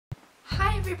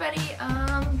everybody.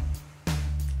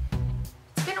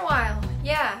 It's been a while.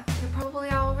 Yeah, you're probably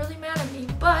all really mad at me,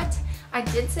 but I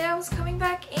did say I was coming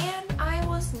back and I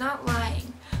was not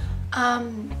lying. I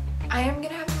am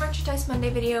gonna have a Merchandise Monday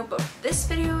video, but this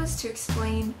video is to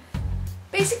explain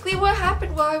basically what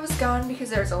happened while I was gone,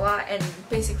 because there's a lot, and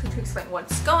basically to explain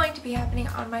what's going to be happening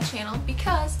on my channel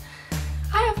because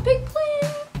I have big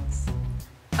plans.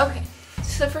 Okay,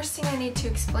 so the first thing I need to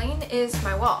explain is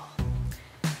my wall.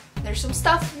 There's some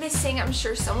stuff missing. I'm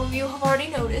sure some of you have already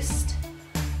noticed.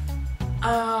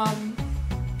 And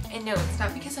no, it's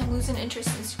not because I'm losing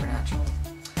interest in Supernatural.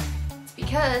 It's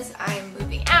because I'm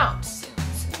moving out soon.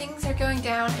 So things are going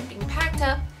down and being packed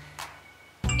up,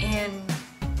 and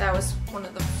that was one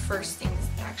of the first things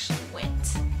that actually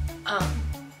went.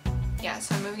 Yeah,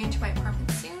 so I'm moving into my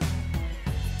apartment soon.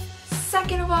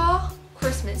 Second of all,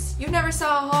 Christmas. You never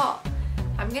saw a haul.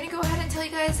 I'm gonna go ahead and tell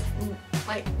you guys,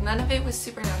 like, none of it was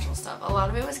Supernatural stuff. A lot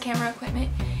of it was camera equipment,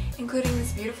 including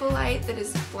this beautiful light that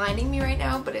is blinding me right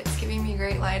now, but it's giving me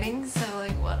great lighting, so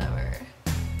like, whatever.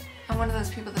 I'm one of those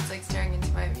people that's like staring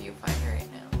into my viewfinder right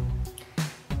now.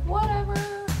 Whatever.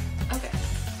 Okay.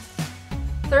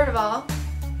 Third of all,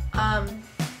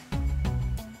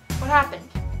 what happened?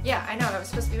 Yeah, I know, I was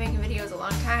supposed to be making videos a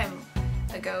long time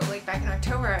ago, like back in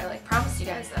October. I like promised you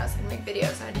guys that I was gonna make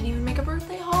videos, and I didn't even make a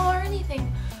birthday haul or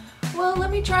anything. Well,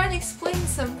 let me try and explain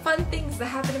some fun things that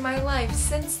happened in my life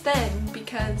since then,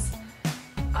 because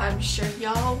I'm sure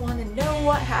y'all want to know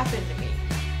what happened to me.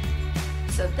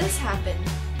 So this happened,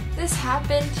 this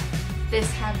happened,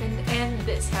 this happened, and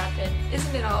this happened.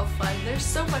 Isn't it all fun? There's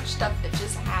so much stuff that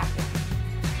just happened.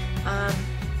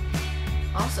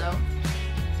 Also,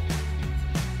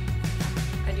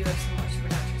 I do have some more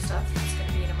Supernatural stuff that's going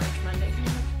to be in a Merch Monday coming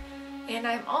up. And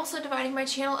I'm also dividing my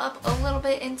channel up a little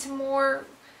bit into more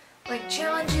like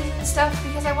challenges and stuff,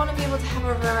 because I want to be able to have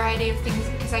a variety of things,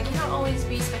 because I cannot always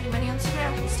be spending money on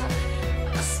Supernatural stuff,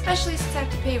 especially since I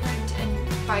have to pay rent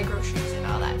and buy groceries and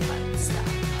all that fun stuff.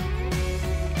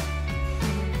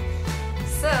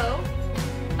 So,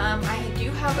 I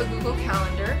do have a Google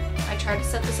Calendar. I tried to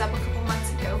set this up a couple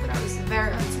months ago, but I was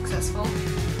very unsuccessful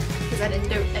because I didn't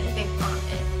do anything on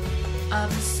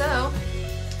it. So,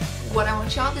 what I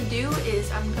want y'all to do is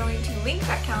I'm going to link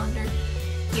that calendar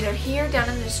either here, down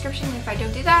in the description. If I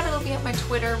don't do that, it'll be on my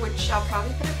Twitter, which I'll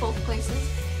probably put at both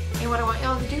places. And what I want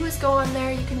y'all to do is go on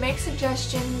there. You can make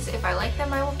suggestions. If I like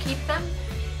them, I will keep them.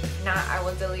 If not, I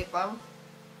will delete them.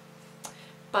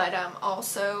 But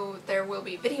also, there will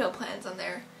be video plans on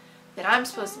there that I'm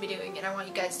supposed to be doing, and I want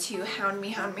you guys to hound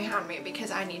me,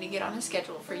 because I need to get on a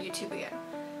schedule for YouTube again.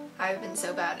 I've been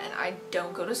so bad, and I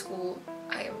don't go to school.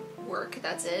 I work,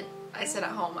 that's it. I sit at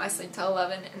home, I sleep till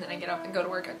 11, and then I get up and go to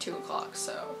work at 2 o'clock,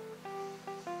 so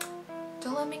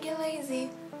don't let me get lazy.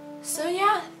 So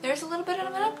yeah, there's a little bit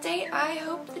of an update. I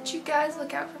hope that you guys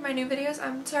look out for my new videos.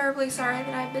 I'm terribly sorry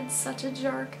that I've been such a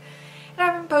jerk and I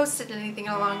haven't posted anything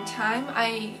in a long time.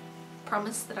 I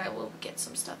promise that I will get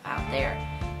some stuff out there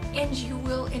and you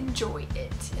will enjoy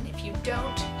it. And if you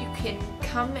don't, you can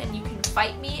come and you can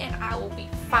fight me and I will be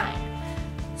fine.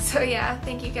 So yeah,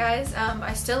 thank you guys.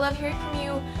 I still love hearing from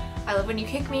you. I love when you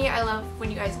kick me. I love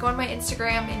when you guys go on my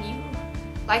Instagram and you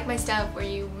like my stuff, where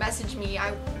you message me.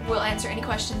 I will answer any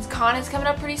questions. Con is coming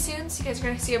up pretty soon, so you guys are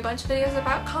going to see a bunch of videos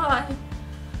about Con.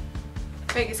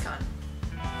 Vegas Con.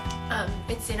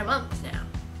 It's in a month now.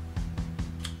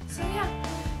 So yeah,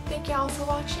 thank y'all for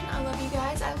watching. I love you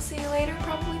guys. I will see you later,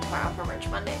 probably tomorrow for Merch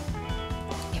Monday.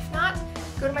 If not,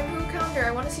 go to my Google Calendar.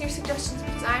 I want to see your suggestions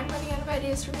because I'm running out of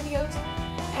ideas for videos.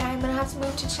 And I'm going to have to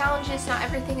move to challenges. Not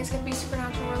everything is going to be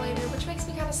Supernatural related, which makes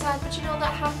me kind of sad, but you know,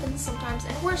 that happens sometimes,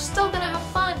 and we're still going to have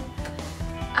fun.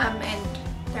 And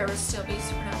there will still be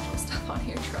Supernatural stuff on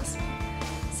here, trust me.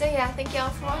 So yeah, thank y'all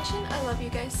for watching. I love you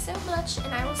guys so much,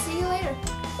 and I will see you later.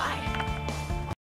 Bye.